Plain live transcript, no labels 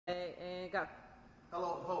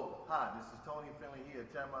Hello, Holt. Hi, this is Tony Finley here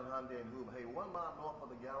at Tameron Hyundai in Hoover. Hey, 1 mile north of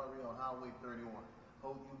the gallery on Highway 31.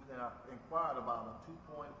 Holt, you inquired about a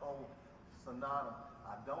 2.0 Sonata.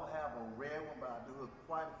 I don't have a rare one, but I do have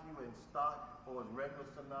quite a few in stock for its regular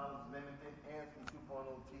Sonatas, limited, and some 2.0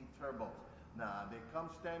 T turbos. Now, they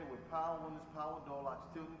come standard with power windows, power door locks,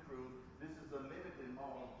 tilt and cruise. This is a limited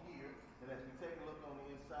model here, and as we take a look on the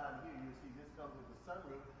inside here, you'll see this comes with the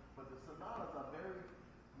sunroof, but the Sonatas are very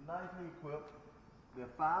nicely equipped. There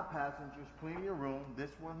are 5 passengers, plenty of room.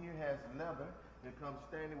 This one here has leather. It comes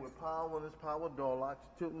standard with power windows, power door locks,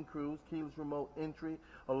 tilt and cruise, keyless remote entry,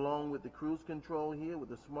 along with the cruise control here with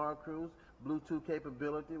the smart cruise, Bluetooth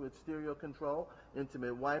capability with stereo control,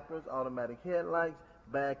 intimate wipers, automatic headlights,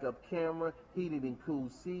 backup camera, heated and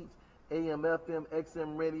cooled seats, AM, FM,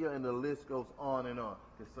 XM radio, and the list goes on and on.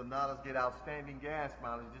 The Sonatas get outstanding gas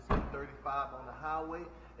mileage. Just hit 35 on the highway,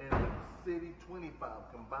 and the city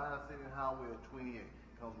 25. Combined city and highway of 28.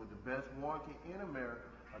 Comes with the best warranty in America,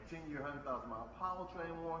 a 10-year, 100,000-mile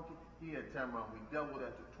powertrain warranty. Here at Tameron, we double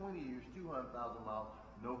that to 20 years, 200,000 miles,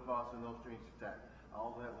 no cost and no strings attached. I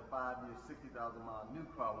also have a 5-year, 60,000-mile new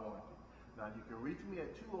car warranty. Now, you can reach me at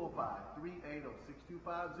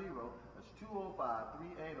 205-380-6250. That's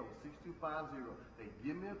 205-380-6250. They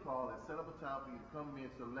give me a call and set up a time for you to come in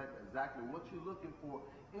and select exactly what you're looking for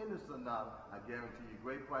in the Sonata. I guarantee you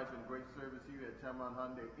great price and great service here at Tameron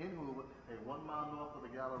Hyundai in Hoover, 1 mile north of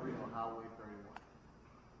the gallery on Highway 31.